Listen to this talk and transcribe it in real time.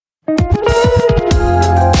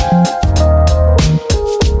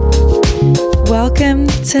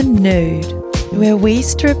to Nude, where we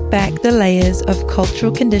strip back the layers of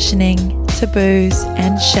cultural conditioning, taboos,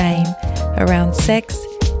 and shame around sex,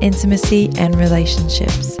 intimacy, and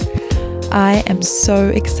relationships. I am so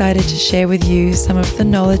excited to share with you some of the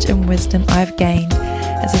knowledge and wisdom I've gained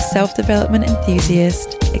as a self-development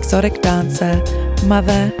enthusiast, exotic dancer,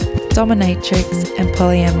 mother, dominatrix, and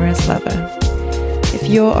polyamorous lover. If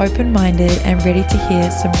you're open-minded and ready to hear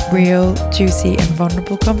some real, juicy, and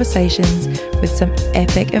vulnerable conversations with some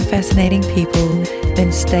epic and fascinating people, then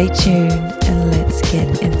stay tuned and let's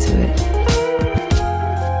get into it.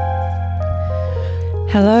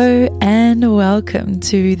 Hello and welcome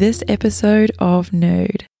to this episode of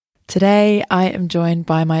Nude. Today I am joined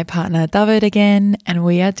by my partner David again, and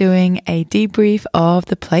we are doing a debrief of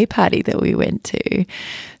the play party that we went to.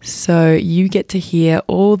 So you get to hear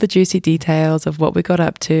all the juicy details of what we got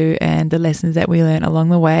up to and the lessons that we learned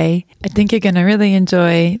along the way. I think you're going to really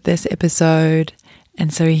enjoy this episode.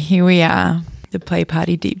 And so here we are, the play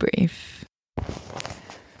party debrief.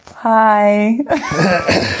 Hi.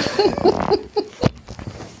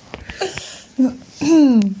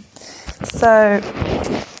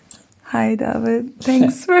 Hi, David.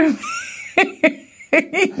 Thanks for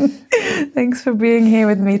being here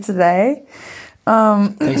with me today.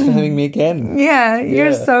 Thanks for having me again. Yeah,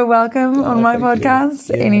 you're so welcome on my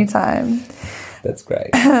podcast anytime. That's great.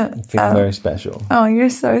 I'm feeling very special. Oh, you're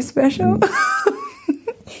so special.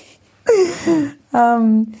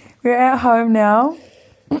 We're at home now,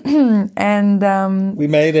 and we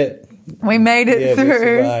made it. We made it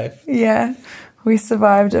through. We survived. Yeah. We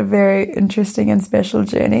survived a very interesting and special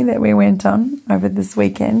journey that we went on over this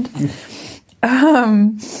weekend.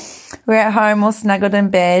 We're at home all snuggled in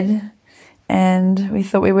bed, and we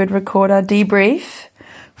thought we would record our debrief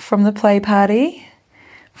from the play party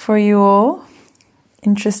for you all,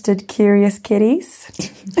 interested, curious kitties.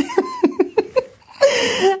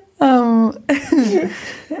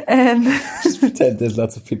 And just pretend there's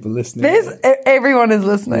lots of people listening. Everyone is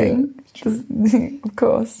listening, of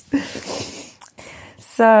course.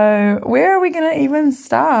 So where are we going to even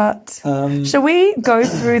start? Shall we go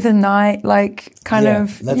through the night, Let's go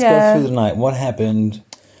through the night. What happened,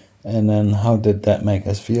 and then how did that make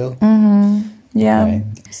us feel? Mm-hmm. Yeah. Okay.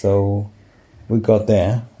 So we got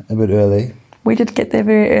there a bit early. We did get there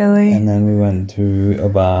very early. And then we went to a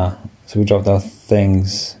bar. So we dropped our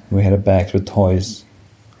things. We had a bag with toys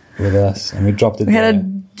with us, and we dropped it there. We had a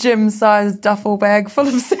gym-sized duffel bag full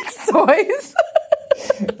of sex toys.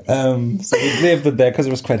 So we left it there because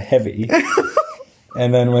it was quite heavy.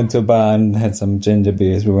 And then went to a bar and had some ginger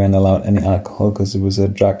beers. We weren't allowed any alcohol because it was a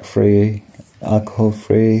drug-free,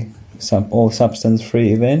 alcohol-free, all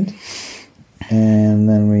substance-free event. And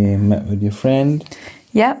then we met with your friend.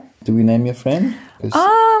 Yep. Do we name your friend?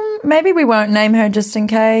 Maybe we won't name her just in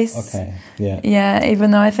case. Okay, yeah. Yeah,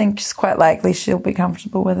 even though I think it's quite likely she'll be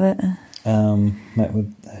comfortable with it. Met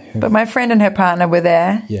with her. But my friend and her partner were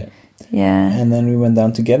there. Yeah. Yeah. And then we went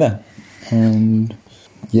down together and,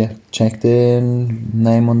 checked in,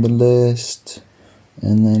 name on the list,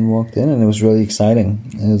 and then walked in, and it was really exciting.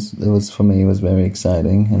 It was for me, it was very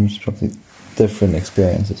exciting, and it was probably different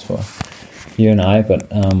experiences for you and I,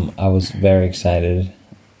 but I was very excited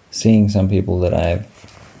seeing some people that I've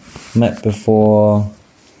met before,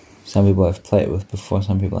 some people I've played with before,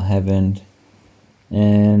 some people I haven't,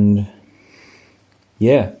 and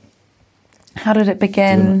How did it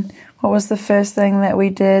begin? What was the first thing that we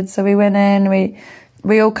did? So we went in, we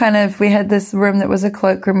all we had this room that was a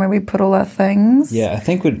cloakroom where we put all our things. Yeah, I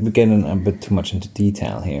think we're getting a bit too much into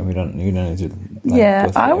detail here. You don't need to.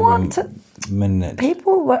 I want minute.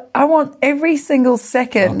 I want every single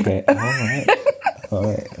second. Okay, all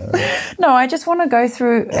right. No, I just want to go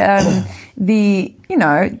through the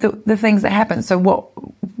things that happened. So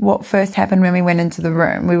what first happened when we went into the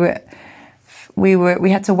room? We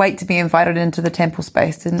had to wait to be invited into the temple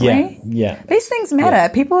space, didn't we? Yeah. These things matter. Yeah.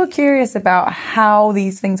 People are curious about how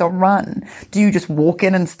these things are run. Do you just walk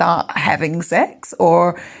in and start having sex,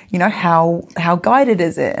 or how guided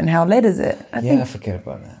is it and how led is it? I forget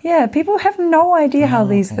about that. Yeah, people have no idea how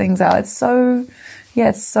these things are. It's so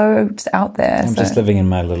just out there. I'm just living in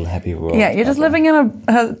my little happy world. Yeah, you're just living in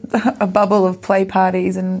a bubble of play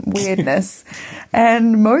parties and weirdness,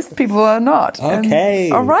 and most people are not. Okay.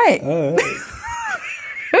 All right.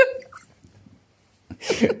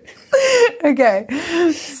 Okay,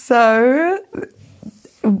 so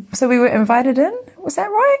we were invited in. Was that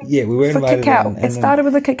right? Yeah, we were invited for cacao. in. It started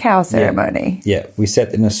with a cacao ceremony. Yeah, we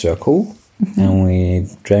sat in a circle and we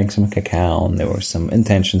drank some cacao, and there were some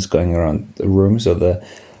intentions going around the room. So the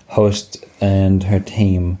host and her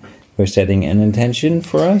team were setting an intention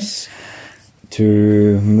for us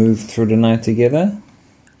to move through the night together.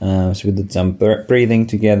 So we did some breathing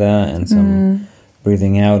together and some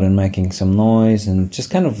breathing out and making some noise and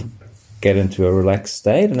just kind of get into a relaxed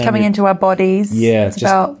state. And Coming into our bodies. Yeah, it's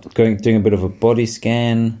just about doing a bit of a body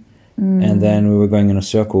scan. And then we were going in a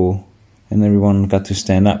circle and everyone got to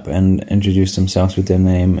stand up and introduce themselves with their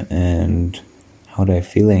name and how they're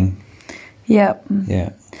feeling. Yeah.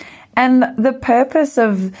 Yeah. And the purpose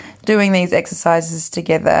of doing these exercises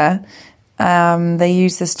together, they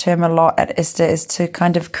use this term a lot at ISTA, is to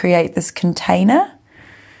kind of create this container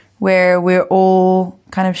where we're all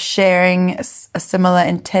kind of sharing a similar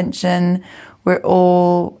intention. We're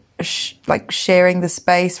all sharing the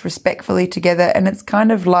space respectfully together. And it's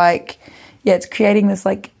kind of like, it's creating this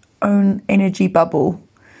like own energy bubble.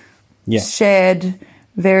 Yeah. Shared,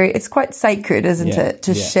 it's quite sacred, isn't it,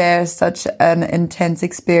 to share such an intense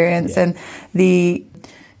experience. And the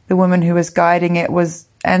woman who was guiding it was,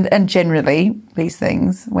 and generally these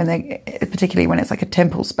things, particularly when it's like a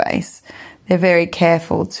temple space, they're very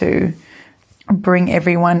careful to bring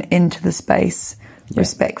everyone into the space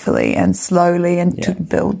respectfully and slowly and to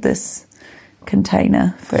build this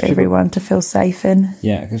container for everyone to feel safe in.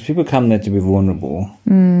 Yeah, because people come there to be vulnerable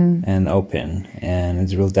and open, and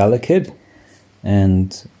it's real delicate,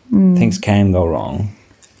 and things can go wrong.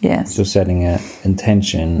 Yes. So setting an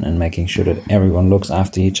intention and making sure that everyone looks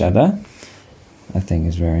after each other, I think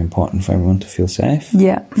is very important for everyone to feel safe.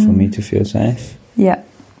 Yeah. For me to feel safe. Yeah.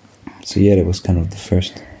 So that was kind of the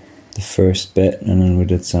first bit, and then we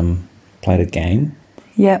played a game.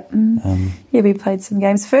 Yeah. We played some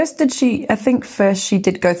games. First she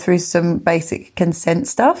did go through some basic consent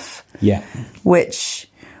stuff. Yeah. Which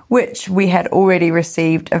we had already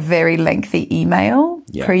received a very lengthy email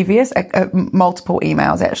previous, multiple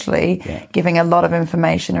emails actually, giving a lot of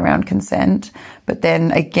information around consent. But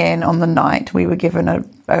then again on the night we were given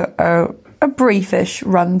a briefish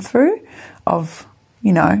run through of,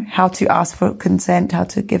 how to ask for consent, how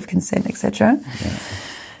to give consent, etc. Yeah.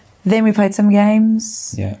 Then we played some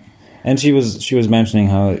games. Yeah. And she was mentioning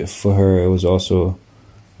how for her it was also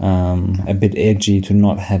a bit edgy to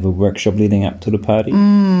not have a workshop leading up to the party.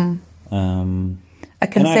 A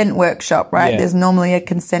consent workshop, right? Yeah. There's normally a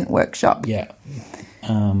consent workshop. Yeah.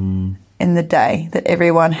 In the day that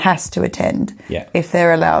everyone has to attend. Yeah. If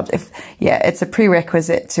they're allowed. It's a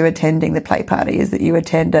prerequisite to attending the play party is that you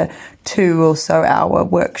attend a 2 or so hour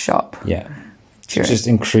workshop. Yeah. To just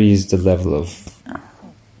increase the level of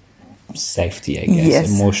safety, I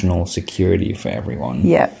guess, emotional security for everyone.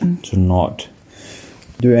 Yeah. To not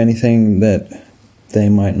do anything that they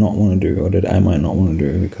might not want to do or that I might not want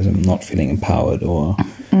to do because I'm not feeling empowered or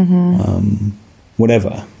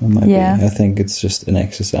whatever it might be. I think it's just an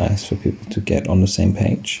exercise for people to get on the same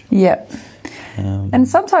page. Yeah. And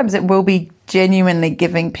sometimes it will be genuinely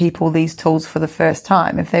giving people these tools for the first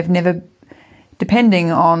time if they've never,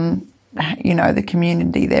 depending on the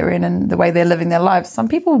community they're in and the way they're living their lives. Some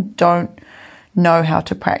people don't know how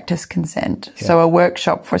to practice consent. Yeah. So a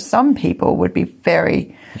workshop for some people would be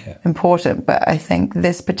very important. But I think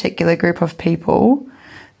this particular group of people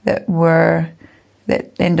that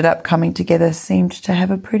ended up coming together seemed to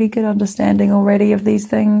have a pretty good understanding already of these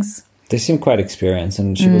things. They seem quite experienced,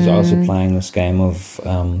 and she was also playing this game of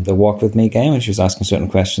the Walk With Me game, and she was asking certain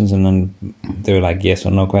questions, and then they were like yes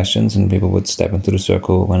or no questions, and people would step into the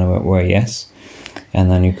circle when it were yes.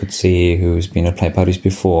 And then you could see who's been at play parties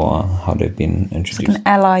before, how they've been introduced. It's like an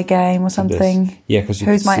ally game or something. Yeah, because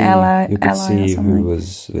who's my ally? You could see who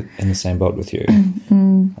was in the same boat with you.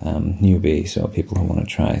 Newbies, so people who want to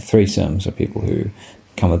try threesomes, or people who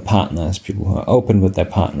come with partners, people who are open with their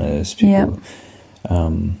partners, people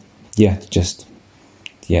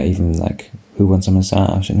even like who wants a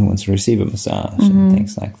massage and who wants to receive a massage and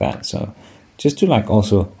things like that. So just to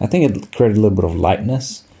also, I think it created a little bit of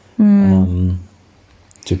lightness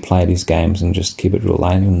to play these games and just keep it real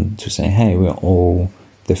light and to say, hey, we're all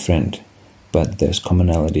different, but there's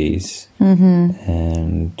commonalities.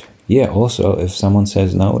 And also if someone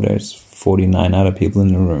says no, there's 49 other people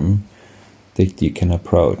in the room that you can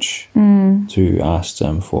approach to ask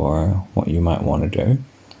them for what you might want to do.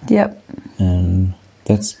 Yep. And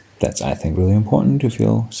that's I think really important, to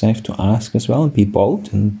feel safe to ask as well and be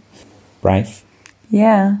bold and brave.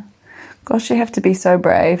 Yeah. Gosh, you have to be so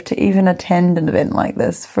brave to even attend an event like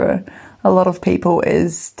this. For a lot of people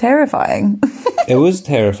is terrifying. It was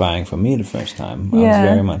terrifying for me the first time. I was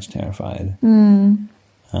very much terrified.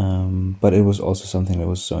 But it was also something that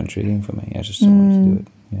was so intriguing for me. I just wanted to do it.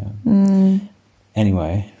 Yeah.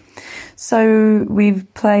 Anyway. So we've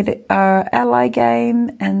played our ally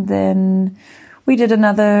game, and then we did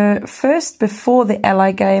another first before the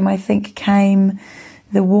ally game, I think, came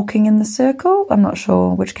the walking in the circle. I'm not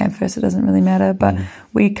sure which came first. It doesn't really matter. But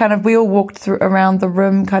we all walked around the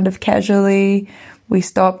room kind of casually. We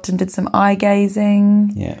stopped and did some eye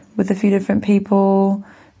gazing with a few different people,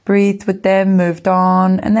 breathed with them, moved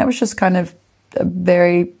on. And that was just kind of a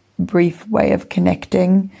very brief way of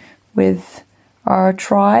connecting with our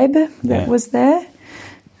tribe that was there.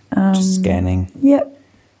 Just scanning. Yep.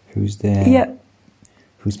 Who's there? Yep.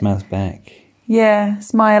 Who smiles back? Yeah,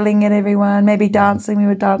 smiling at everyone, maybe dancing. We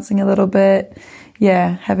were dancing a little bit.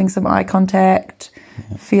 Yeah, having some eye contact,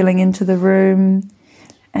 feeling into the room.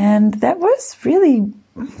 And that was really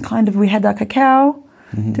kind of, we had our cacao.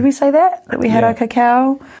 Did we say that? That we had our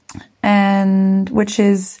cacao, and which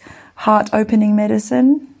is heart-opening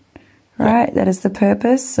medicine, right? Yeah. That is the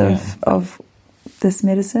purpose of this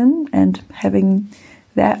medicine, and having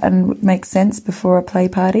that, and it makes sense before a play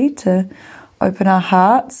party to open our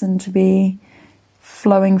hearts and to be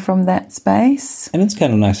flowing from that space. And it's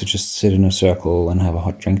kind of nice to just sit in a circle and have a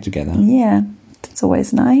hot drink together. Yeah, it's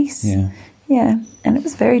always nice. Yeah. Yeah, and it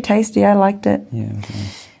was very tasty. I liked it. Yeah, it was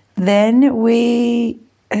nice. Then I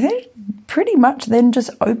think pretty much then just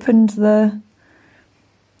opened the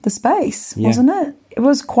space, wasn't it? It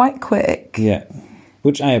was quite quick. Yeah,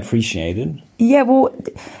 which I appreciated. Yeah, well,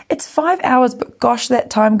 it's 5 hours, but gosh, that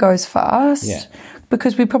time goes fast. Yeah.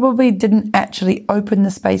 Because we probably didn't actually open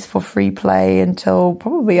the space for free play until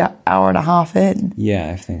probably an hour and a half in.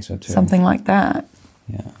 Yeah, I think so too. Something like that.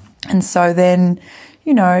 Yeah. And so then,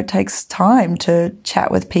 it takes time to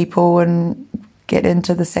chat with people and get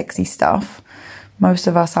into the sexy stuff. Most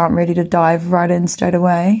of us aren't ready to dive right in straight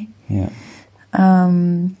away. Yeah.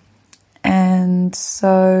 And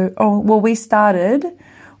so, we started.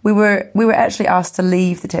 We were actually asked to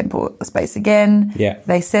leave the temple space again. Yeah.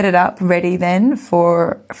 They set it up ready then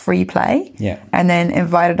for free play. Yeah. And then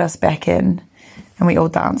invited us back in, and we all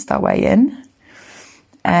danced our way in.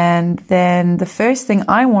 And then the first thing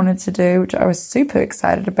I wanted to do, which I was super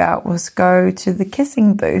excited about, was go to the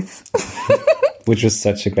kissing booth. Which was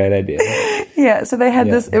such a great idea. Yeah, so they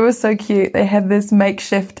had this, it was so cute. They had this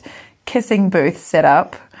makeshift kissing booth set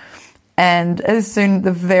up. And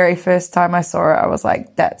the very first time I saw it, I was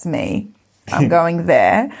like, that's me. I'm going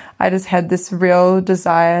there. I just had this real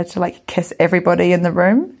desire to kiss everybody in the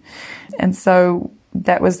room. And so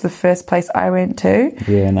that was the first place I went to.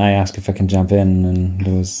 Yeah, and I asked if I can jump in, and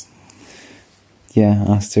there was,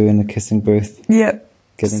 us two in the kissing booth. Yep.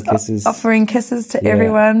 Giving kisses. Offering kisses to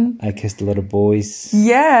everyone. I kissed a lot of boys.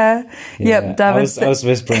 Yeah. Yep, David. I was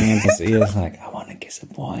whispering in his ears like, I want to kiss a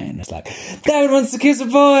boy. And it's like, David wants to kiss a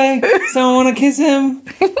boy. Someone want to kiss him.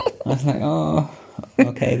 I was like, oh,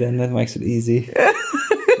 okay, then that makes it easy.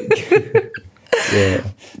 Yeah.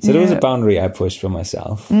 So there was a boundary I pushed for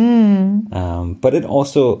myself. But it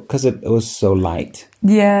also, because it was so light.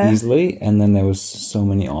 Yeah. Easily. And then there was so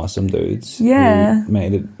many awesome dudes. Yeah. Who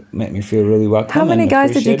made me feel really welcome. How many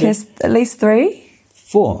guys did you kiss? At least 3?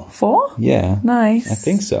 4. 4? Yeah. Nice. I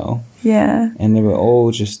think so. Yeah. And they were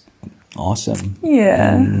all just awesome.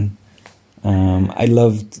 Yeah. And I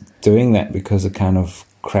loved doing that because it kind of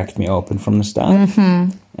cracked me open from the start.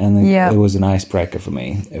 Mm-hmm. And it was an icebreaker for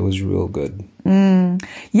me. It was real good.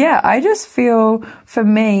 Yeah, I just feel, for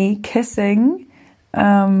me, kissing,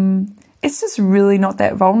 it's just really not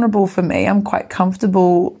that vulnerable for me. I'm quite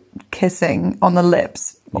comfortable kissing on the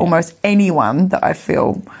lips, almost anyone that I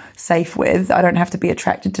feel safe with. I don't have to be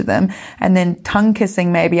attracted to them. And then tongue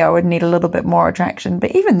kissing, maybe I would need a little bit more attraction.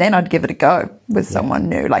 But even then, I'd give it a go with someone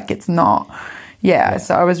new. It's not... Yeah,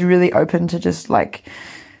 so I was really open to just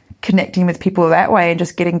connecting with people that way and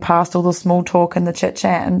just getting past all the small talk and the chit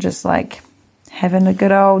chat and just having a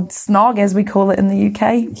good old snog, as we call it in the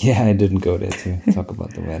UK. Yeah, I didn't go there to talk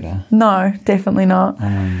about the weather. No, definitely not.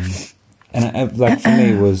 And for me,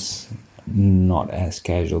 it was not as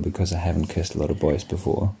casual because I haven't kissed a lot of boys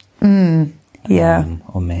before. Yeah.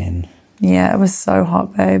 Or men. Yeah, it was so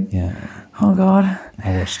hot, babe. Yeah. Oh, God.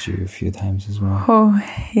 I watched you a few times as well. Oh,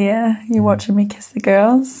 yeah. You're watching me kiss the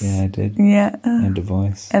girls? Yeah, I did. Yeah. And the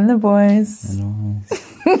boys. And the boys. And the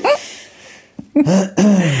boys.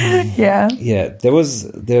 Yeah. Yeah, there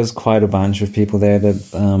was quite a bunch of people there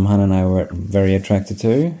that Hannah and I were very attracted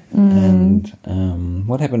to. And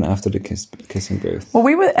what happened after the kissing booth? Well,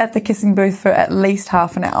 we were at the kissing booth for at least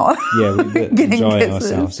half an hour. Yeah, we did enjoy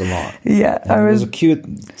ourselves a lot. Yeah,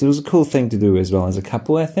 it was a cool thing to do as well as a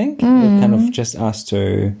couple, I think. Kind of just us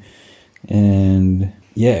two. And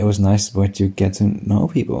yeah, it was nice way to get to know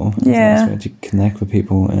people. It was a nice way to connect with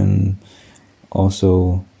people and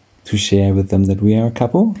also to share with them that we are a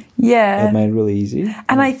couple. Yeah. It made it really easy.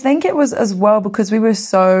 And I think it was as well because we were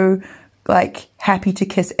so like happy to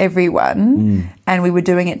kiss everyone and we were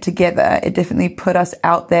doing it together, it definitely put us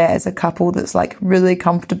out there as a couple that's like really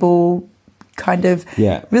comfortable,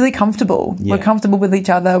 really comfortable. Yeah. We're comfortable with each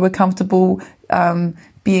other. We're comfortable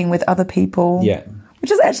being with other people. Yeah.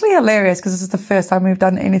 Which is actually hilarious because this is the first time we've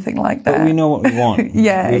done anything like that. But we know what we want.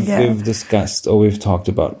 We've discussed, or we've talked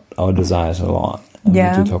about our desires a lot. And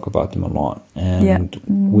we do talk about them a lot. And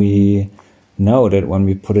we know that when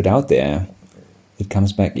we put it out there, it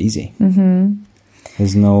comes back easy. Mm-hmm.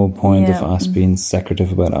 There's no point of us being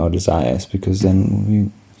secretive about our desires, because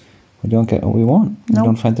then we don't get what we want. We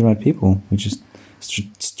don't find the right people. We just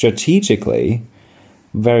strategically,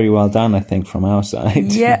 very well done, I think, from our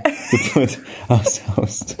side. Yeah. To put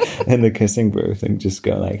ourselves in the kissing booth and just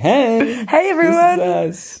go like, hey everyone,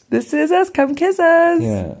 this is us, come kiss us.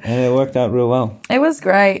 Yeah, and it worked out real well. It was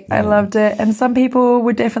great. I loved it. And some people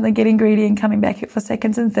were definitely getting greedy and coming back for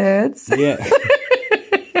seconds and thirds. Yeah.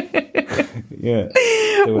 Yeah.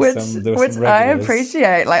 Which I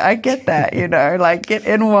appreciate. Like, I get that, like, get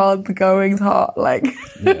in while the going's hot. Like,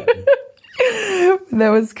 that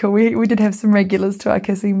was cool. We did have some regulars to our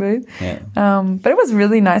kissing booth. Yeah. But it was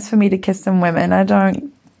really nice for me to kiss some women. I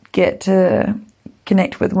don't get to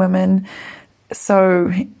connect with women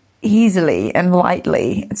so easily and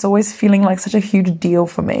lightly. It's always feeling like such a huge deal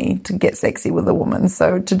for me to get sexy with a woman.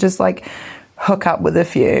 So to just like hook up with a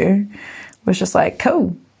few was just like,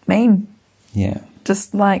 cool, mean. Yeah.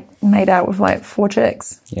 Just like made out with like 4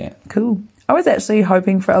 chicks. Yeah. Cool. I was actually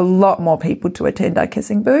hoping for a lot more people to attend our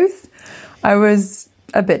kissing booth. I was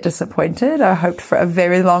a bit disappointed. I hoped for a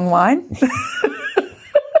very long line.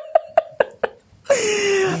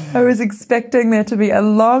 I was expecting there to be a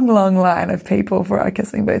long, long line of people for our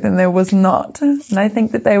kissing booth, and there was not. And I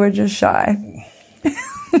think that they were just shy.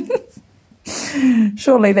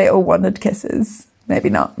 Surely they all wanted kisses. Maybe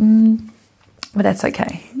not. But that's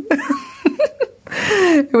okay.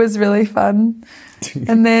 It was really fun.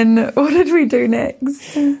 And then what did we do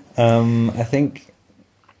next? I think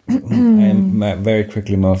I very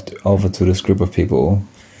quickly moved over to this group of people,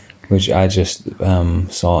 which I just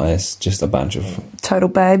saw as just a bunch of total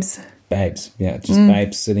babes. Babes, yeah, just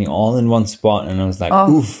babes sitting all in one spot, and I was like,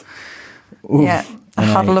 oof. Yeah, a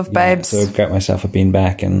huddle of babes. So I got myself a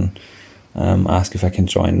beanbag and asked if I can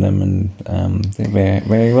join them, and they're very,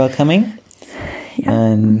 very welcoming. Yeah.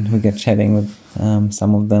 And we get chatting with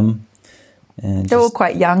some of them. And they're all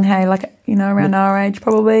quite young, hey, like, around our age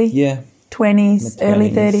probably. Yeah. 20s, early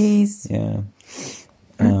 30s. Yeah.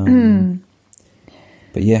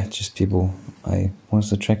 But yeah, just people I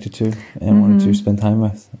was attracted to and wanted to spend time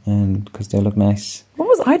with, and because they look nice. What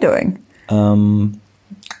was I doing?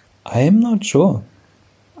 I am not sure.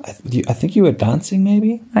 I think you were dancing,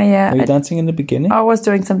 maybe. Oh yeah. Were you dancing in the beginning? I was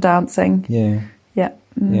doing some dancing. Yeah. Yeah.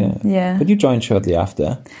 Yeah. But you joined shortly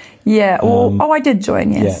after. Yeah. I did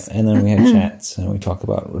join. Yes. Yeah, and then we had chats and we talked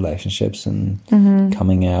about relationships and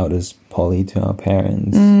coming out as poly to our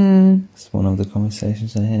parents. It's one of the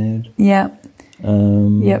conversations I had. Yeah.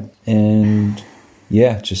 Yep. And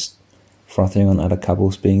yeah, just frothing on other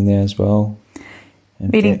couples being there as well.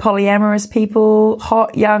 And meeting polyamorous people,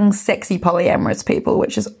 hot, young, sexy polyamorous people,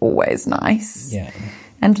 which is always nice. Yeah.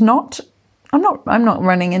 And I'm not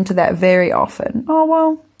running into that very often. Oh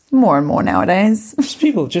well, more and more nowadays.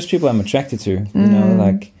 just people I'm attracted to.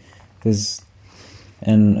 Like there's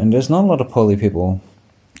not a lot of poly people.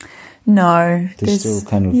 No, there's still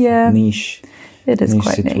kind of niche. It is niche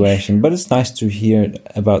quite situation, niche. But it's nice to hear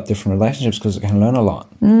about different relationships because I can learn a lot.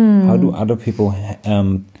 How do other people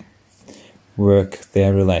work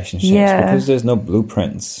their relationships? Yeah. Because there's no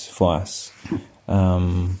blueprints for us.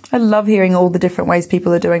 I love hearing all the different ways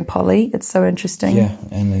people are doing poly. It's so interesting. Yeah,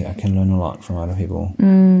 and I can learn a lot from other people.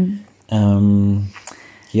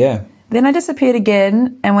 Yeah. Then I disappeared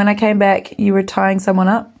again, and when I came back, you were tying someone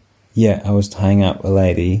up. Yeah, I was tying up a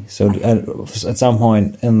lady. So at some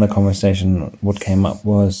point in the conversation, what came up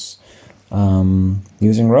was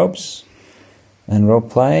using ropes and rope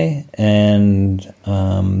play, and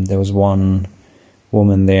there was one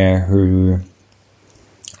woman there who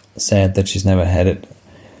said that she's never had it,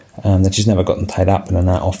 that she's never gotten tied up, and then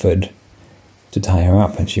I offered to tie her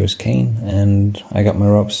up, and she was keen, and I got my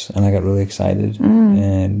ropes, and I got really excited,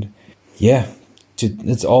 and yeah.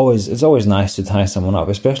 It's always nice to tie someone up,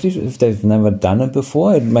 especially if they've never done it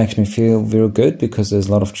before. It makes me feel real good because there's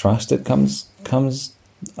a lot of trust that comes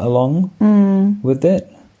along with it.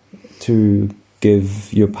 To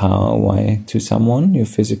give your power away to someone, your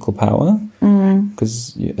physical power,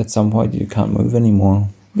 because at some point you can't move anymore.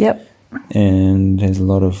 Yep. And there's a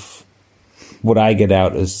lot of what I get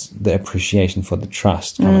out is the appreciation for the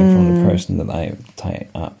trust coming from the person that I tie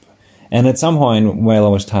up. And at some point, while I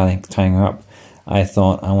was tying her up, I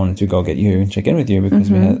thought I wanted to go get you and check in with you because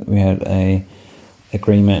we had a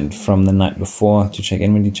agreement from the night before to check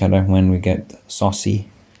in with each other when we get saucy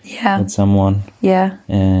with someone. Yeah.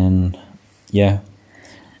 And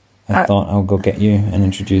I thought I'll go get you and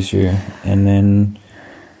introduce you, and then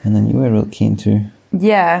you were real keen to.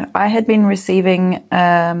 Yeah, I had been receiving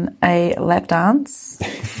a lap dance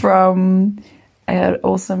from an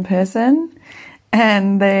awesome person,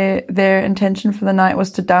 and their intention for the night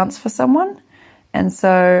was to dance for someone. And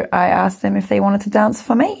so I asked them if they wanted to dance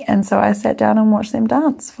for me, and so I sat down and watched them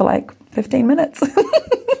dance for like 15 minutes.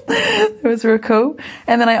 It was real cool.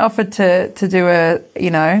 And then I offered to do a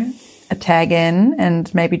tag in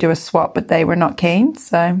and maybe do a swap, but they were not keen,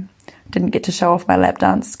 so didn't get to show off my lap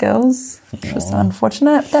dance skills, which was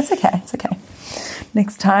unfortunate. That's okay. It's okay.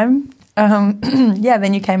 Next time.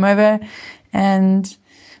 Then you came over and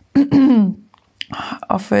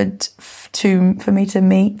offered for me to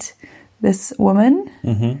meet this woman.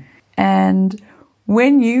 Mm-hmm. And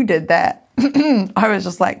when you did that, I was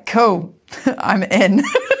just like, cool, I'm in.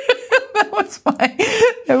 That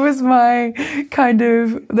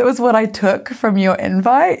was what I took from your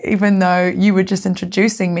invite, even though you were just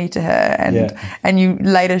introducing me to her, and you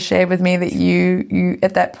later shared with me that you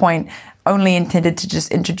at that point only intended to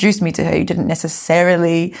just introduce me to her. You didn't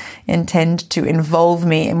necessarily intend to involve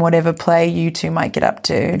me in whatever play you two might get up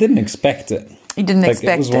to. I didn't expect it. You didn't expect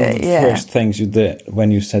it. It was one of the first things you did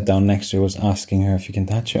when you sat down next to her was asking her if you can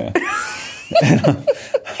touch her. And I'm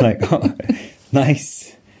like, oh,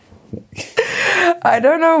 nice. I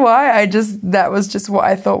don't know why. That was just what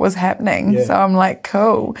I thought was happening. Yeah. So I'm like,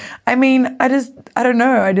 cool. I mean, I don't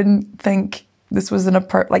know. I didn't think this was an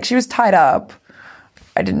approach. Like, she was tied up.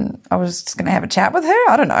 I was just going to have a chat with her.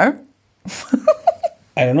 I don't know.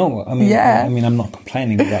 I don't know. I mean, I'm not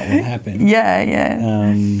complaining about what happened.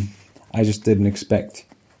 Yeah. I just didn't expect.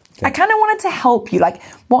 I kind of wanted to help you. Like,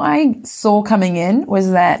 what I saw coming in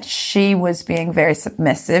was that she was being very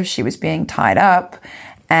submissive. She was being tied up.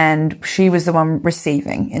 And she was the one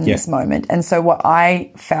receiving in this moment. And so what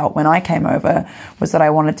I felt when I came over was that I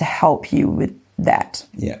wanted to help you with that.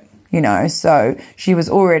 Yeah. So she was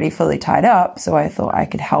already fully tied up. So I thought I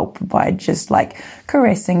could help by just like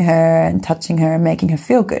caressing her and touching her and making her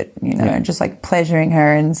feel good, and just like pleasuring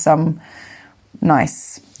her in some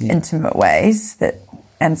nice, intimate ways.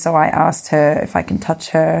 And so I asked her if I can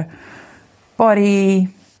touch her body.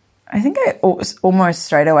 I think I almost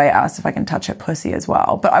straight away asked if I can touch her pussy as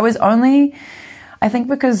well. But I think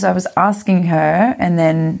because I was asking her and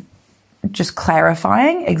then just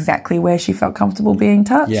clarifying exactly where she felt comfortable being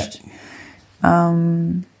touched.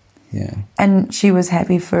 Yeah. And she was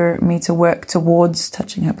happy for me to work towards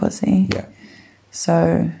touching her pussy. Yeah.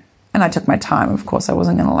 So, and I took my time, of course. I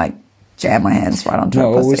wasn't going to like jam my hands right onto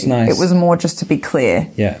her pussy. It was nice. It was more just to be clear.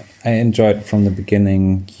 Yeah. I enjoyed from the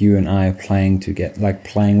beginning you and I playing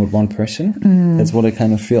with one person. That's what it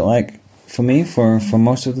kind of felt like for me for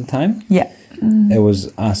most of the time. Yeah. It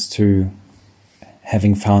was us two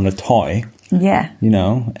having found a toy. Yeah.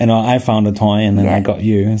 And I found a toy and then I got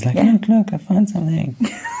you. It's like, look, I found something.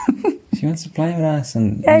 She wants to play with us.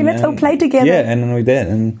 And let's all play together. Yeah, and then we did.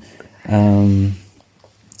 And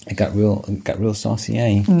it got real saucy,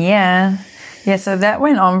 eh? Yeah. Yeah, so that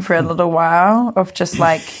went on for a little while of just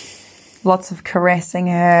like lots of caressing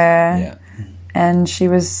her. Yeah. And she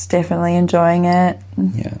was definitely enjoying it.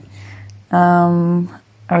 Yeah.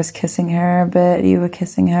 I was kissing her a bit. You were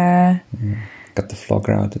kissing her. Got the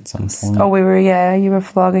flogger out at some point. Oh, you were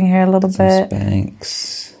flogging her a little bit.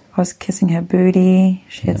 Spanks. I was kissing her booty.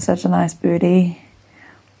 She had such a nice booty.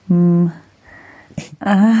 And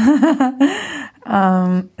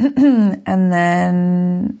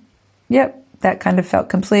then, that kind of felt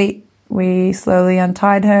complete. We slowly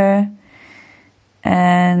untied her.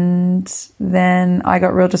 And then I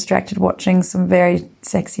got real distracted watching some very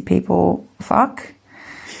sexy people fuck.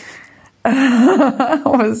 I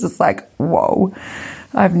was just like, whoa,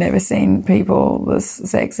 I've never seen people this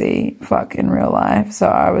sexy fuck in real life. So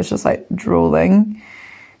I was just like drooling,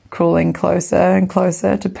 crawling closer and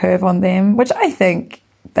closer to perv on them, which I think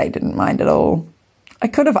they didn't mind at all. I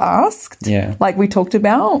could have asked, like we talked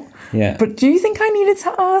about. Yeah. But do you think I needed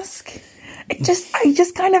to ask? I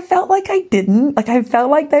just kind of felt like I didn't. Like I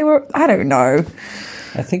felt like they were, I don't know.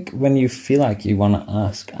 I think when you feel like you want to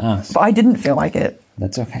ask. But I didn't feel like it.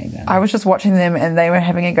 That's okay then. I was just watching them and they were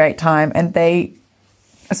having a great time, and they,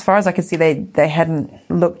 as far as I could see, they hadn't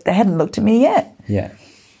looked at me yet. Yeah.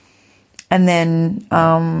 And then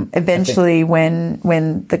eventually when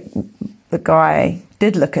the guy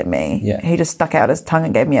did look at me, he just stuck out his tongue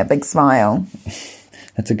and gave me a big smile.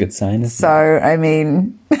 That's a good sign, isn't it? So, I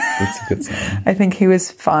mean, That's a good sign. I think he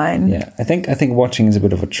was fine. Yeah, I think watching is a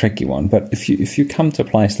bit of a tricky one. But if you come to a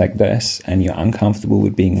place like this and you're uncomfortable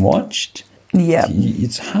with being watched, Yeah.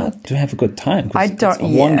 it's hard to have a good time. 'Cause I don't-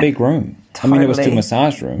 it's one yeah. big room. I mean, there was 2 Totally.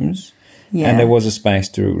 massage rooms, Yeah. and there was a space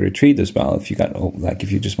to retreat as well. If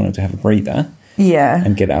you just wanted to have a breather Yeah.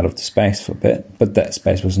 and get out of the space for a bit, but that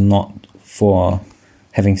space was not for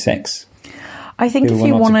having sex. I think People if were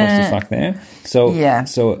you not want supposed to to... fuck there. So Yeah.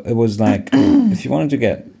 so it was like if you wanted to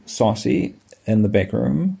get saucy in the back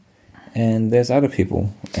room, and there's other people,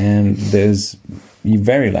 and you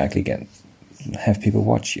very likely have people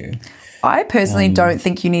watch you. I personally don't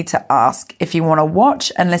think you need to ask if you want to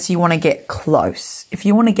watch unless you want to get close. If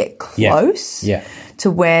you want to get close Yeah.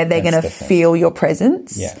 to where they're That's going to different. feel your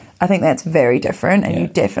presence, Yeah. I think that's very different, and you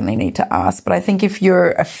definitely need to ask. But I think if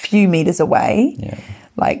you're a few meters away,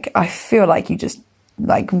 like, I feel like you just,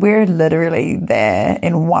 like, we're literally there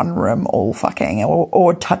in one room all fucking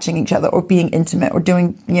or touching each other or being intimate or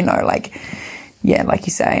doing, like, yeah, like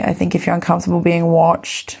you say, I think if you're uncomfortable being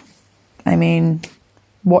watched, I mean,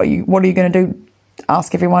 what are you going to do?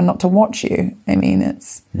 Ask everyone not to watch you? I mean,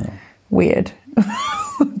 it's weird.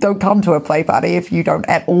 Don't come to a play party if you don't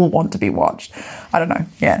at all want to be watched. I don't know.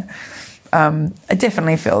 Yeah. I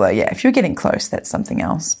definitely feel that, if you're getting close, that's something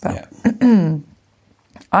else. But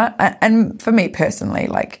and for me personally,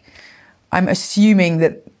 like, I'm assuming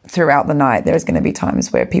that throughout the night there's going to be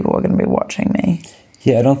times where people are going to be watching me.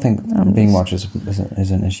 Yeah, I don't think being watched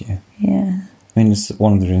is an issue. Yeah. I mean, it's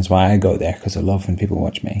one of the reasons why I go there, because I love when people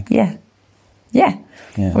watch me. Yeah. Yeah.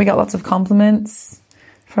 Yeah. We got lots of compliments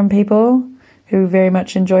from people who very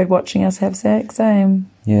much enjoyed watching us have sex.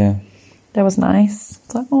 Yeah. That was nice.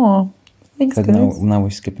 It's like, oh, thanks, But guys. now we're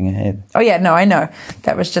skipping ahead. Oh, yeah, no, I know.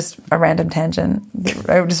 That was just a random tangent.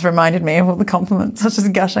 It just reminded me of all the compliments. I was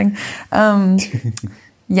just gushing.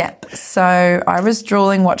 Yep. So I was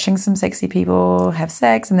drooling, watching some sexy people have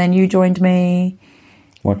sex, and then you joined me.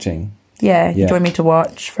 Watching. Yeah, you Yeah. joined me to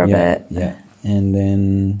watch for a bit. Yeah. And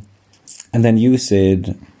then you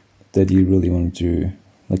said that you really wanted to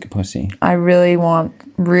lick a pussy. I really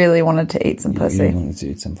wanted to eat some pussy. You wanted to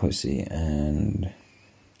eat some pussy, and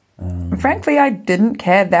Frankly, I didn't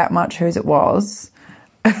care that much whose it was,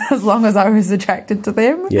 as long as I was attracted to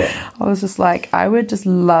them. Yeah. I was just like, I would just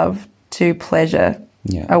love to pleasure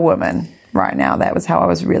a woman right now. That was how I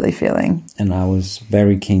was really feeling. and I was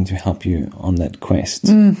very keen to help you on that quest.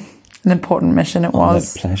 An important mission it On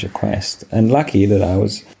was. that pleasure quest, and lucky that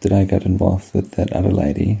I got involved with that other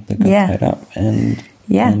lady that got Yeah. tied up, and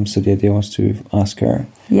Yeah. so the idea was to ask her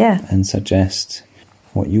Yeah. and suggest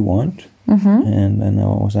what you want, and then I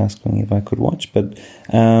was asking if I could watch, but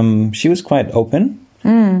she was quite open,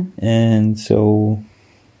 and so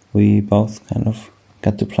we both kind of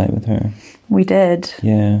got to play with her. We did.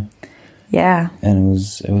 Yeah, Yeah. and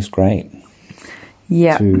it was great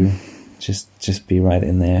Yeah. to just be right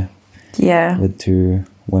in there Yeah. with 2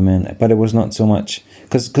 women, but it was not so much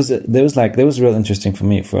because there was real interesting for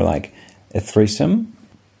me for like a threesome,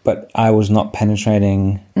 but I was not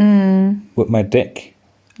penetrating with my dick,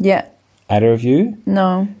 Yeah. either of you,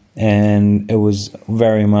 No. and it was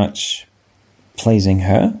very much pleasing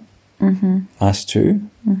her, us 2,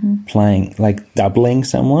 playing, like doubling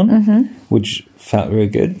someone, which felt really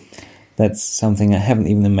good. That's something I haven't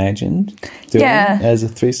even imagined doing as a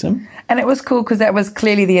threesome. And it was cool because that was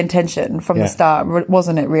clearly the intention from the start,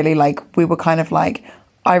 wasn't it? Really, like, we were kind of like,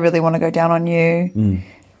 I really want to go down on you.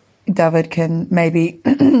 David can maybe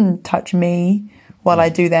touch me while I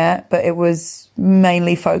do that, but it was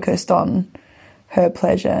mainly focused on her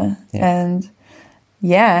pleasure. And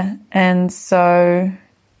so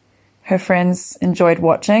her friends enjoyed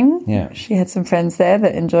watching. Yeah. She had some friends there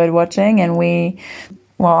that enjoyed watching, and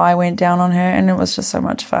I went down on her, and it was just so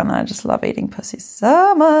much fun. I just love eating pussy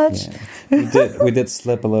so much. Yeah. We did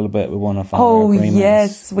slip a little bit with one of our agreements.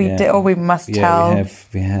 Yes, we did. Oh, we must tell.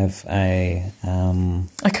 We have a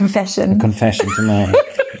confession. confession to make.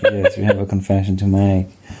 Yes, we have a confession to make.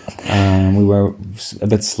 We were a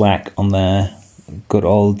bit slack on the good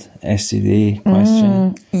old STD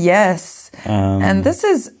question. Yes. And this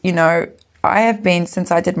is, I have been,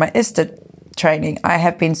 since I did my ISTA training, I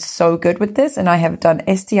have been so good with this, and I have done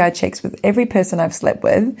STI checks with every person I've slept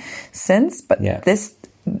with since. But in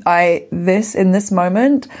this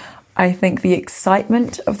moment, I think the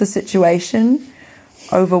excitement of the situation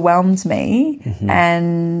overwhelmed me,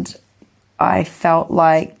 and I felt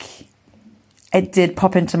like it did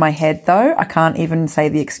pop into my head, though. I can't even say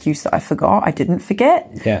the excuse that I forgot. I didn't forget.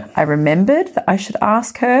 Yeah. I remembered that I should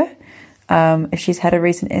ask her if she's had a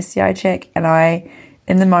recent STI check, and I,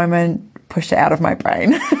 in the moment, pushed it out of my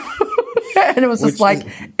brain. And it was just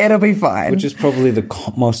it'll be fine. Which is probably the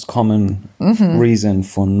most common reason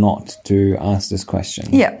for not to ask this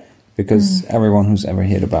question. Yeah. Because everyone who's ever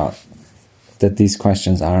heard about that these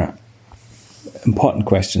questions are important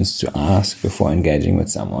questions to ask before engaging with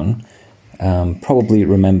someone, probably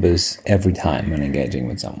remembers every time when engaging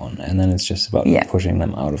with someone. And then it's just about pushing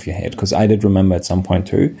them out of your head. Because I did remember at some point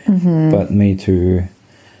too, but me too,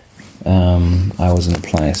 I was in a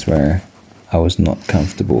place where I was not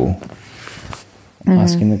comfortable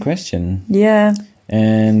asking the question. Yeah.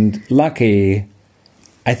 And lucky,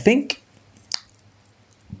 I think,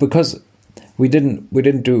 because we didn't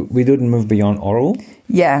move beyond oral.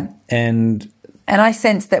 Yeah. And I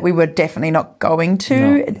sensed that we were definitely not going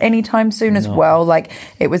to anytime soon as well. Like,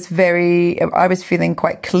 it was I was feeling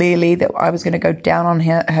quite clearly that I was going to go down on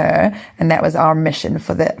her, and that was our mission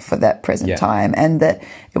for that present time, and that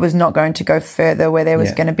it was not going to go further where there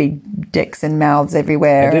was going to be dicks and mouths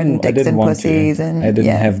everywhere and dicks and pussies. And I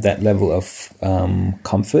didn't have that level of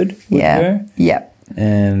comfort with her. Yeah.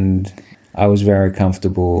 And I was very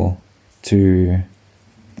comfortable to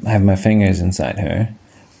have my fingers inside her,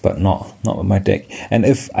 but not with my dick. And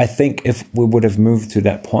if we would have moved to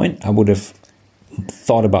that point, I would have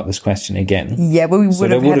thought about this question again. Yeah, but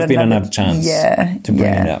there would have been another chance to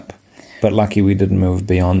bring it up. But lucky we didn't move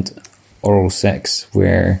beyond oral sex,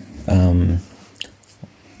 where the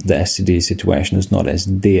STD situation is not as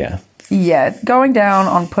dear. Yeah, going down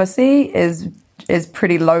on pussy is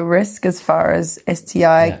pretty low risk as far as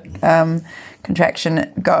STI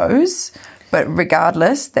contraction goes. But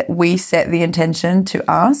regardless, that we set the intention to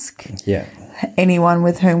ask anyone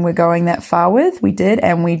with whom we're going that far with, we did,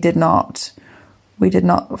 and we did not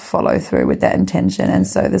follow through with that intention. And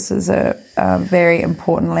so this is a very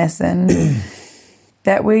important lesson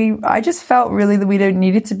that I just felt really that we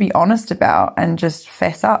needed to be honest about and just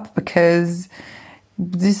fess up, because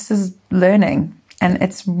this is learning. And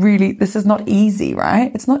this is not easy,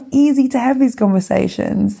 right? It's not easy to have these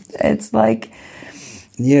conversations. It's like...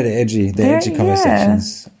 Yeah, the edgy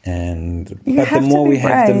conversations. But the more we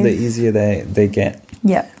have them, the easier they get.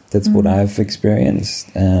 Yeah. That's what I've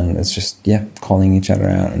experienced. And it's just, calling each other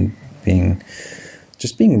out and being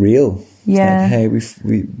real. Yeah. It's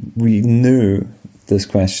like, hey, we knew this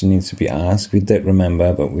question needs to be asked. We did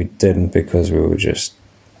remember, but we didn't because we were just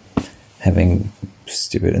having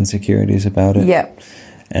stupid insecurities about it. Yeah.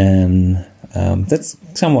 And that's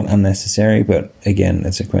somewhat unnecessary, but again,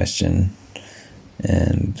 it's a question.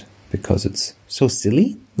 And because it's so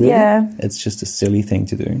silly, really, it's just a silly thing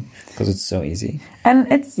to do because it's so easy. And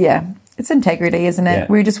it's integrity, isn't it?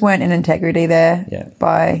 We just weren't in integrity there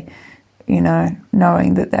by,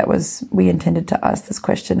 knowing that was, we intended to ask this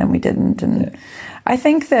question and we didn't. And I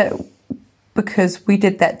think that because we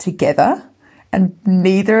did that together and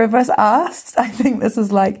neither of us asked, I think this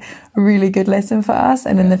is like a really good lesson for us.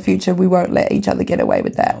 And in the future, we won't let each other get away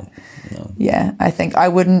with that. No. Yeah, I think I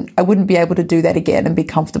wouldn't be able to do that again and be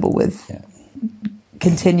comfortable with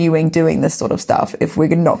continuing doing this sort of stuff if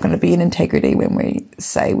we're not going to be in integrity when we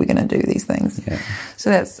say we're going to do these things. Yeah. So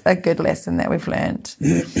that's a good lesson that we've learned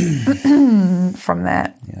from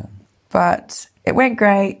that. Yeah. But it went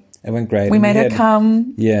great. It went great. We made her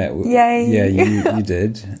come. Yeah. Yay. Yeah, you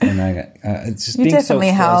did. And it's just you being definitely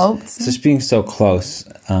so close. helped. Just being so close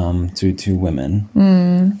to two women.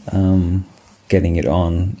 Getting it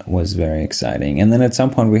on was very exciting. And then at some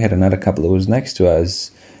point we had another couple who was next to us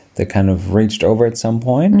that kind of reached over at some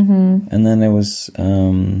point. And then there was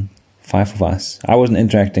 5 of us. I wasn't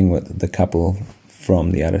interacting with the couple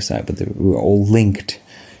from the other side, but we were all linked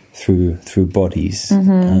through bodies.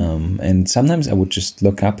 And sometimes I would just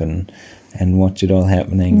look up and watch it all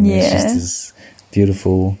happening. Yeah. It's just this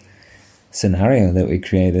beautiful scenario that we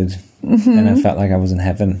created. And I felt like I was in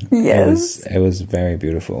heaven. Yes. It was very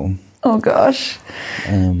beautiful. Oh gosh.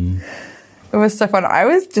 It was so fun. I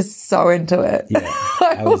was just so into it. Yeah.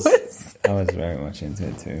 I was very much into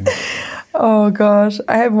it too. Oh gosh.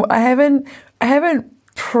 I haven't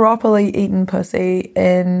properly eaten pussy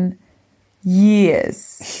in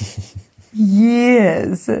years.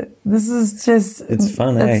 Years. This is just... It's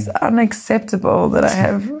fun, It's unacceptable that I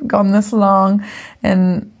have gone this long.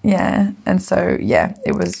 And and so,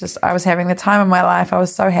 it was just... I was having the time of my life. I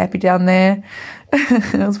was so happy down there.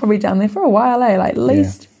 I was probably down there for a while, like at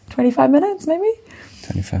least 25 minutes, maybe?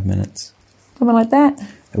 25 minutes. Something like that.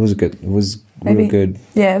 It was good. We were good.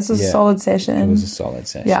 Yeah, it was a solid session. It was a solid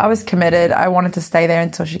session. Yeah, I was committed. I wanted to stay there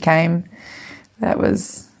until she came. That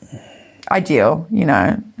was ideal,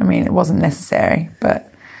 I mean, it wasn't necessary, but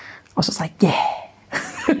I was just like,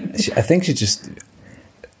 I think she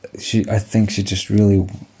just really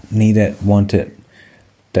wanted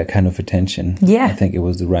that kind of attention. Yeah. I think it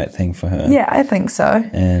was the right thing for her. Yeah, I think so.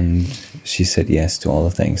 And she said yes to all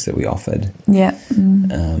the things that we offered. Yeah.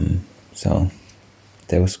 So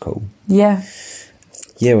that was cool. Yeah.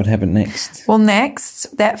 Yeah, what happened next? Well, next,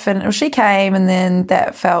 she came and then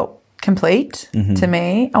that felt complete to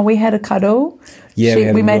me. Oh, we had a cuddle.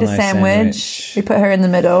 Yeah, we made a nice sandwich. We put her in the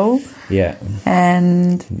middle. Yeah.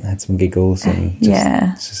 And had some giggles and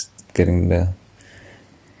just getting the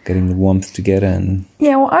warmth together. And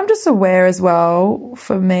yeah, well, I'm just aware as well,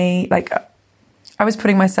 for me, like I was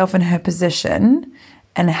putting myself in her position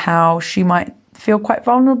and how she might feel quite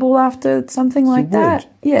vulnerable after something like that.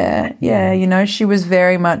 Yeah. You know, she was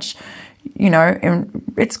very much, you know,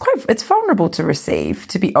 it's vulnerable to receive,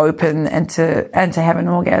 to be open and to have an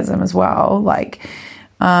orgasm as well. Like,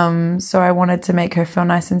 so I wanted to make her feel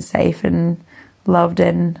nice and safe and loved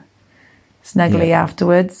and snuggly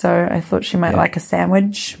afterwards. So I thought she might like a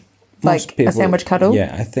sandwich, like a sandwich cuddle.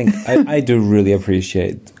 Yeah, I think I do really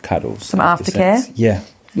appreciate cuddles. Some aftercare. Yeah.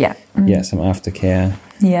 Yeah. Yeah, some aftercare.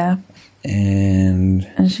 Yeah. And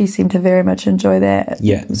she seemed to very much enjoy that.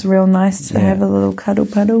 Yeah. It was real nice to have a little cuddle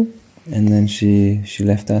puddle. And then she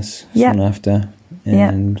left us soon after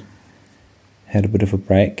and had a bit of a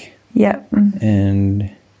break. Yeah.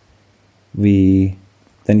 And then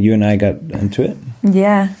you and I got into it.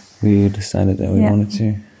 Yeah. We decided that we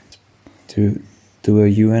wanted to do a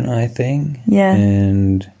you and I thing. Yeah.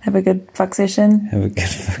 And have a good fuck session.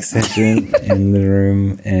 In the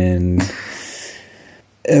room, and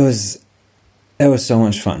it was so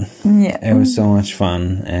much fun. Yeah. It was so much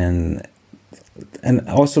fun, and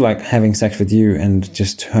also like having sex with you and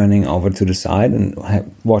just turning over to the side and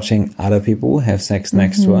watching other people have sex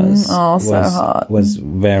next to us. Oh, so hot. Was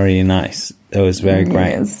very nice. It was very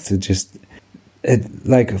great to just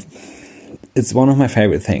it's one of my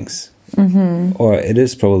favorite things. Or it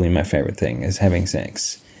is probably my favorite thing, is having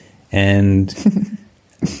sex. And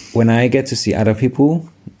when I get to see other people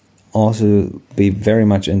also be very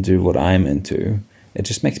much into what I'm into, it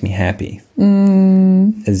just makes me happy.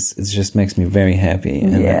 It just makes me very happy.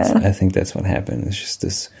 And I think that's what happened. It's just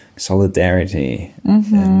this solidarity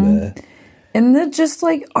and the just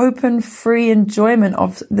like open, free enjoyment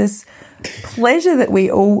of this pleasure that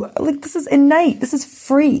we all, like, this is innate. This is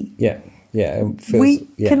free. Yeah. Yeah, it feels, we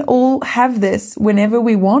can all have this whenever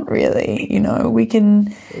we want, really. You know, we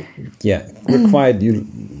can... Yeah, required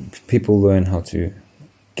people learn how to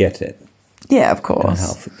get it. Yeah, of course.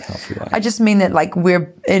 Healthy way. I just mean that, like,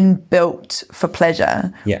 we're inbuilt for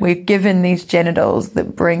pleasure. Yeah. We're given these genitals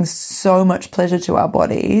that bring so much pleasure to our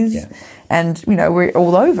bodies. Yeah. And, you know, we're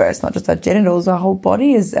all over. It's not just our genitals. Our whole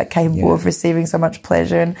body is capable of receiving so much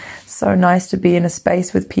pleasure. And so nice to be in a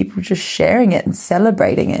space with people just sharing it and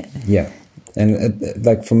celebrating it. Yeah. And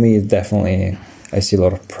like for me, definitely, I see a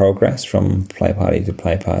lot of progress from play party to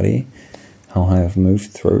play party, how I have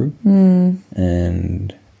moved through.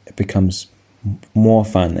 And it becomes more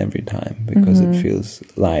fun every time because it feels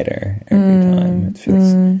lighter every time. It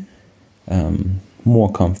feels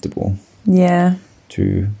more comfortable. Yeah.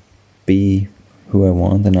 To be who I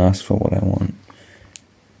want and ask for what I want.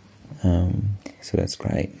 So that's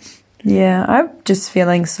great. Yeah, I'm just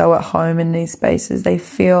feeling so at home in these spaces. They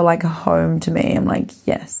feel like a home to me. I'm like,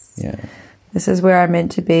 yes. Yeah. This is where I'm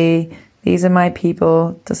meant to be. These are my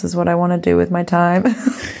people. This is what I want to do with my time.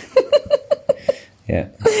 Yeah.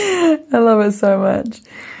 I love it so much.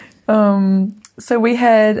 So we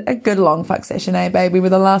had a good long fuck session, babe? We were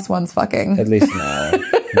the last ones fucking. At least an hour.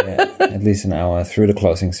 Yeah, at least an hour through the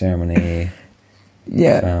closing ceremony.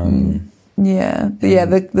 Yeah.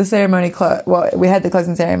 The ceremony, we had the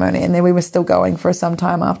closing ceremony and then we were still going for some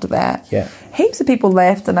time after that. Yeah. Heaps of people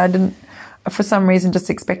left and I didn't, for some reason, just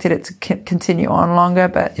expected it to continue on longer,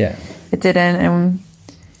 but it didn't. And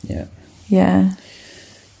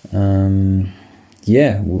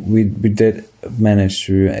we did manage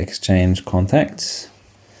to exchange contacts.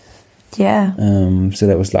 Yeah. So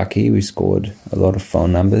that was lucky. We scored a lot of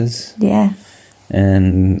phone numbers. Yeah.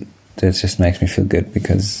 And that just makes me feel good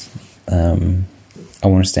because I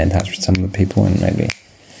want to stay in touch with some of the people and maybe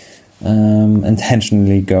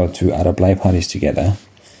intentionally go to other play parties together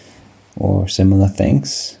or similar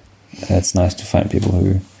things. It's nice to find people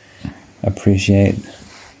who appreciate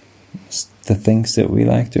the things that we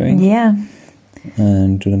like doing. Yeah.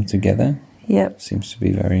 And do them together. Yep. Seems to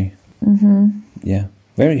be very,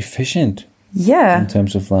 very efficient. Yeah. In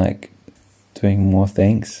terms of like doing more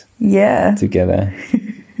things. Yeah. Together.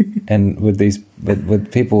 And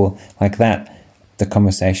with people like that, the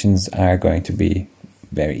conversations are going to be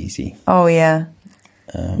very easy. Oh, yeah.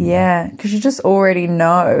 Yeah, because you just already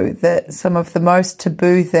know that some of the most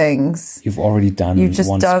taboo things You've already done you've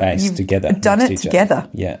together. done next it to each together. other.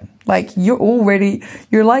 Yeah. Like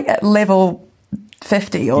you're like at level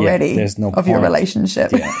 50 already there's no of your point.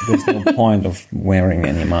 relationship. Yeah, there's no point of wearing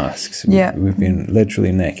any masks. Yeah. We've been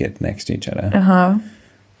literally naked next to each other.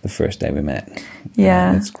 The first day we met.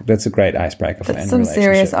 Yeah. That's a great icebreaker for any Some relationship.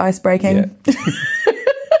 serious ice breaking. Yeah.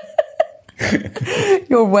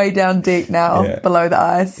 You're way down deep now, below the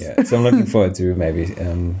ice. Yeah, so I'm looking forward to maybe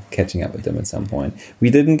catching up with them at some point. We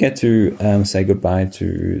didn't get to say goodbye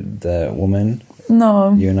to the woman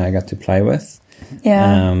No. you and I got to play with.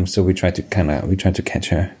 Yeah. So we tried to catch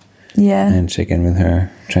her. Yeah. And check in with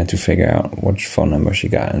her, trying to figure out what phone number she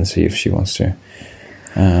got and see if she wants to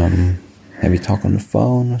maybe talk on the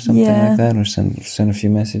phone or something like that, or send a few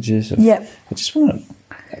messages. Yeah. I just want to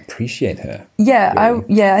appreciate her. Yeah,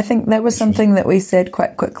 really. I think that was something that we said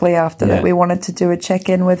quite quickly after that. We wanted to do a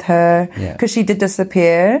check-in with her because she did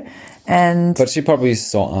disappear, but she probably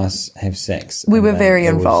saw us have sex. We were very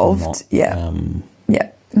involved.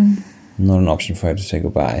 Not an option for her to say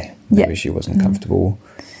goodbye. Maybe she wasn't comfortable.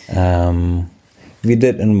 We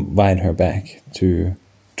did invite her back to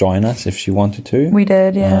join us if she wanted to. We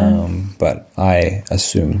did, yeah. But I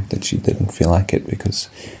assumed that she didn't feel like it because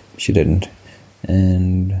she didn't.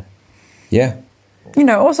 And yeah. You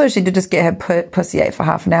know, also she did just get her pussy ate for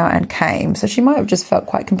half an hour and came. So she might have just felt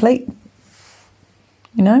quite complete.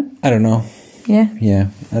 You know? I don't know. Yeah. Yeah,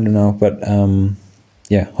 I don't know. But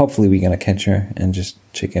yeah, hopefully we're going to catch her and just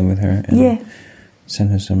check in with her and send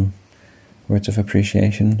her some words of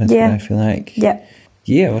appreciation. That's what I feel like. Yeah.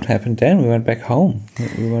 Yeah, what happened then? We went back home.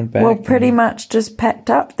 We went back. Well, pretty much just packed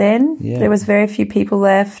up then. Yeah. There was very few people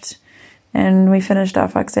left. And we finished our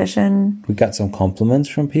fuck session. We got some compliments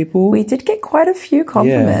from people. We did get quite a few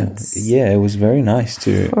compliments. Yeah, it was very nice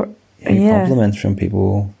to hear compliments from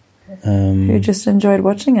people. Who just enjoyed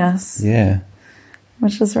watching us. Yeah.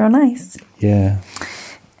 Which was real nice. Yeah.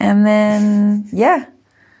 And then,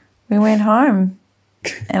 we went home.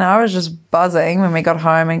 And I was just buzzing when we got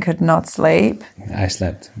home and could not sleep. I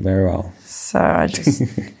slept very well. So I just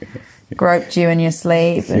groped you in your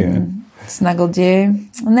sleep and snuggled you.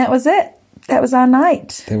 And that was it. That was our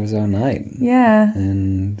night. That was our night. Yeah.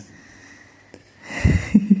 And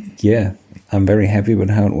I'm very happy with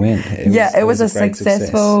how it went. It was a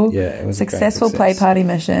successful, success. play party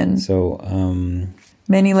mission. So,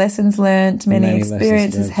 many lessons learned, many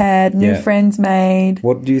experiences had, new friends made.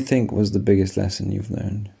 What do you think was the biggest lesson you've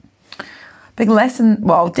learned? Big lesson,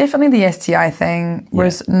 well, definitely the STI thing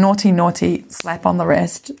was naughty, slap on the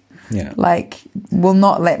wrist. Yeah. Like, will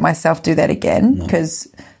not let myself do that again because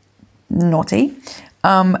naughty.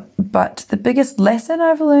 But the biggest lesson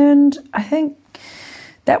I've learned, I think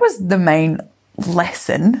that was the main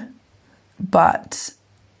lesson. But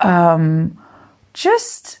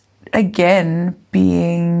just, again,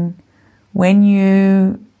 being when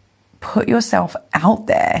you put yourself out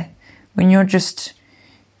there, when you're just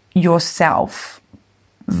yourself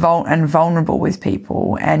and vulnerable with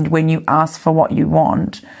people, and when you ask for what you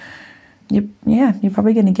want, you're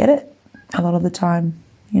probably going to get it a lot of the time.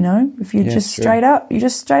 You know, if you just straight up, you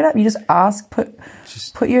just ask,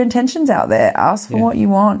 put your intentions out there, ask for what you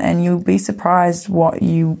want, and you'll be surprised what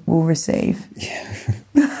you will receive. Yeah.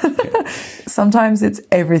 Sometimes it's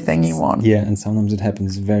everything you want. Yeah, and sometimes it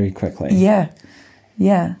happens very quickly. Yeah.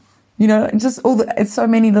 Yeah. You know, just it's so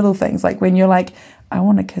many little things. Like when you're like, I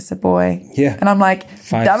want to kiss a boy. Yeah. And I'm like,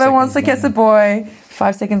 Davo wants to kiss a boy.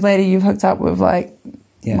 5 seconds later, you've hooked up with like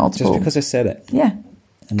multiple. Just because I said it. Yeah.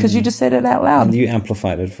 Because you just said it out loud. And you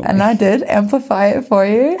amplified it for me. And I did amplify it for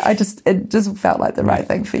you. It just felt like the right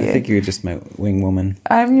thing for you. I think you're just my wing woman.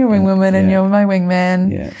 I'm your wing woman and you're my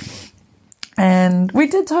wingman. Yeah. And we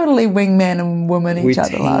did totally wingman and woman each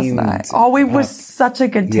other last night. Oh, we were such a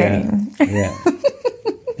good team. Yeah.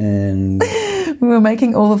 And we were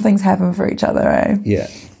making all the things happen for each other, eh? Yeah.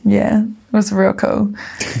 Yeah. It was real cool.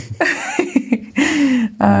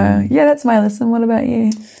 That's my lesson. What about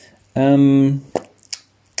you?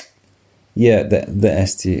 Yeah, the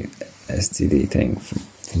STD thing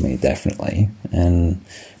for me, definitely. And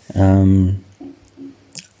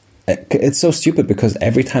it's so stupid because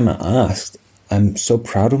every time I asked, I'm so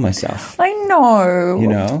proud of myself. I know. You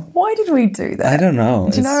know? Why did we do that? I don't know.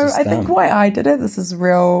 Do you know, I think why I did it, this is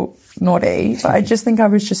real naughty, but I just think I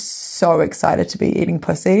was just so excited to be eating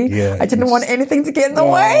pussy. Yeah, I didn't want anything to get in the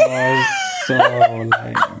way. So lame.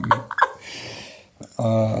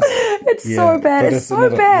 It's so bad. It's so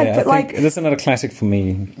bad. Yeah, but like, that's another classic for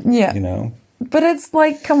me. Yeah. You know. But it's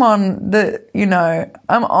like, come on,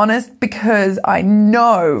 I'm honest because I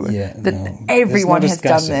know that everyone has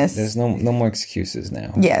done this. There's no more excuses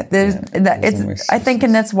now. Yeah, I think,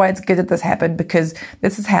 and that's why it's good that this happened, because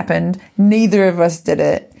this has happened. Neither of us did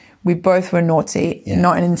it. We both were naughty,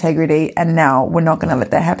 not in integrity, and now we're not going to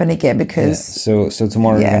let that happen again because. Yeah. So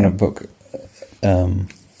tomorrow we're going to book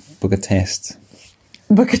a test.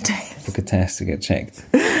 Book a test. Book a test to get checked.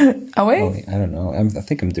 Are we? Well, I don't know. I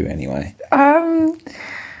think I'm due anyway.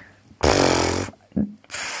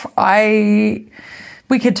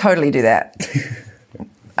 We could totally do that.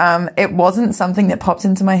 It wasn't something that popped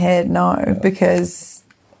into my head, no, because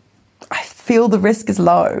I feel the risk is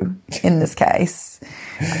low in this case.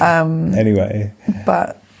 Anyway,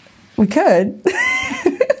 but we could.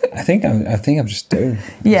 I think I'm just due.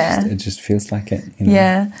 Yeah, it just feels like it. You know?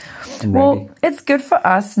 Yeah. Well, it's good for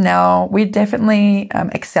us now. We're definitely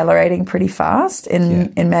accelerating pretty fast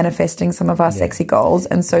in manifesting some of our sexy goals,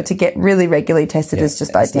 and so to get really regularly tested is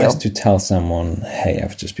just ideal. It's nice to tell someone, "Hey,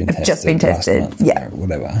 I've just been tested. Last month, or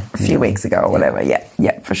whatever, a few weeks ago, or whatever."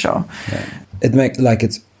 Yeah, for sure. Yeah.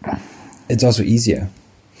 It's also easier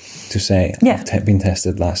to say, I've been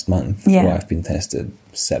tested last month, or I've been tested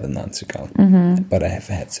 7 months ago, but I have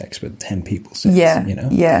had sex with 10 people since.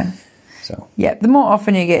 Yeah. So the more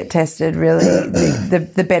often you get tested, really,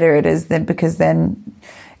 the better it is. Then because then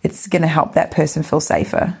it's going to help that person feel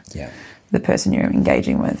safer. Yeah, the person you're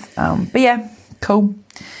engaging with. But yeah, cool.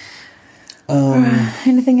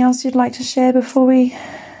 Anything else you'd like to share before we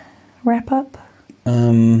wrap up?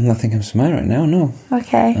 Nothing comes to mind right now. No.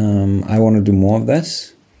 Okay. I want to do more of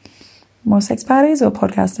this. More sex parties or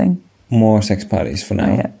podcasting? More sex parties for now.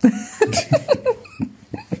 Oh, yeah.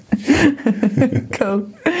 Cool.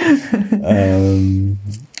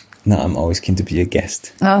 No, I'm always keen to be a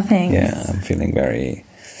guest. Oh, thanks. Yeah, I'm feeling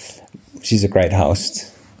she's a great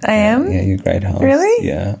host. I am? Yeah, you're a great host. Really?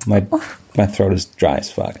 Yeah. My throat is dry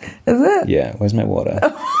as fuck. Is it? Yeah. Where's my water?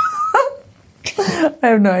 I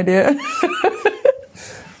have no idea.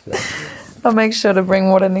 I'll make sure to bring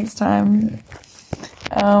water next time.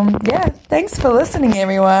 Thanks for listening,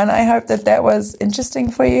 everyone. I hope that was interesting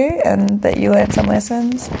for you and that you learned some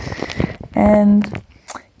lessons. And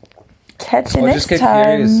catch you next time. Just get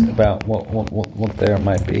curious about what there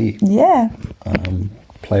might be. Yeah.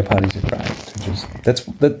 Play parties are great. That's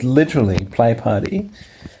literally play party.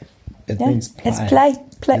 It means play. It's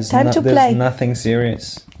play. Time to play. There's nothing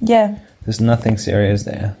serious. Yeah. There's nothing serious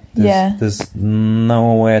there. Yeah. There's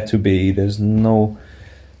nowhere to be. There's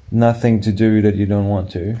nothing to do that you don't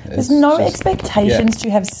want to. There's no expectations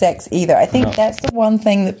to have sex either. I think that's the one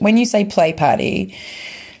thing that when you say play party,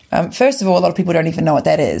 first of all, a lot of people don't even know what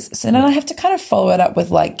that is. So then I have to kind of follow it up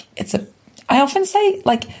with I often say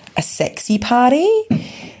like a sexy party,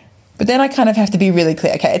 but then I kind of have to be really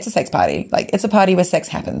clear. Okay, it's a sex party. Like it's a party where sex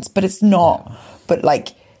happens, but it's not. Yeah. But like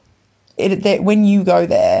when you go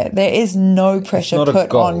there is no pressure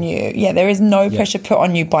put on you. Yeah, there is no pressure put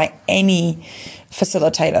on you by any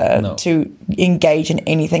facilitator to engage in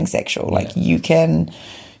anything sexual. Like you can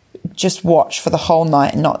just watch for the whole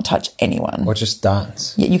night and not touch anyone. Or just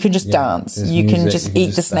dance. Yeah, you can just dance. You can just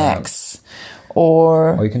eat the snacks.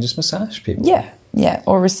 Or you can just massage people. Yeah,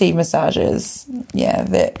 or receive massages. Yeah,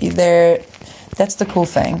 that's the cool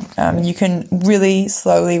thing. You can really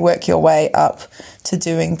slowly work your way up to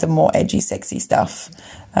doing the more edgy, sexy stuff,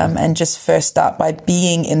 and just first start by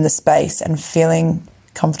being in the space and feeling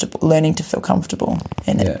comfortable, learning to feel comfortable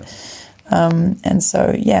in it. And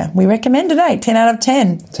so, we recommend it. 10 out of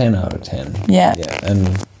 10. 10 out of 10. Yeah.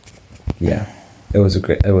 And it was a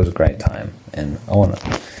great time, and I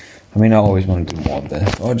always want to do more of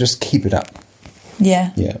this, or just keep it up.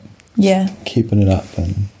 Yeah. Keeping it up,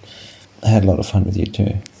 and I had a lot of fun with you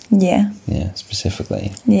too. Yeah,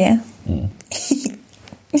 specifically. Yeah.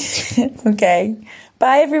 Okay,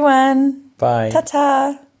 bye everyone. Bye.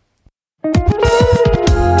 Ta-ta.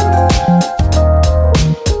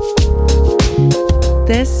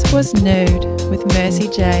 This was Nude with Mercy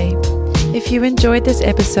J. If you enjoyed this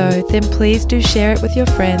episode, then please do share it with your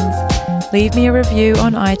friends, leave me a review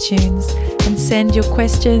on iTunes, and send your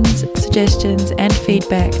questions, suggestions, and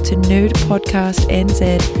feedback to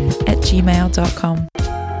nudepodcastnz@gmail.com.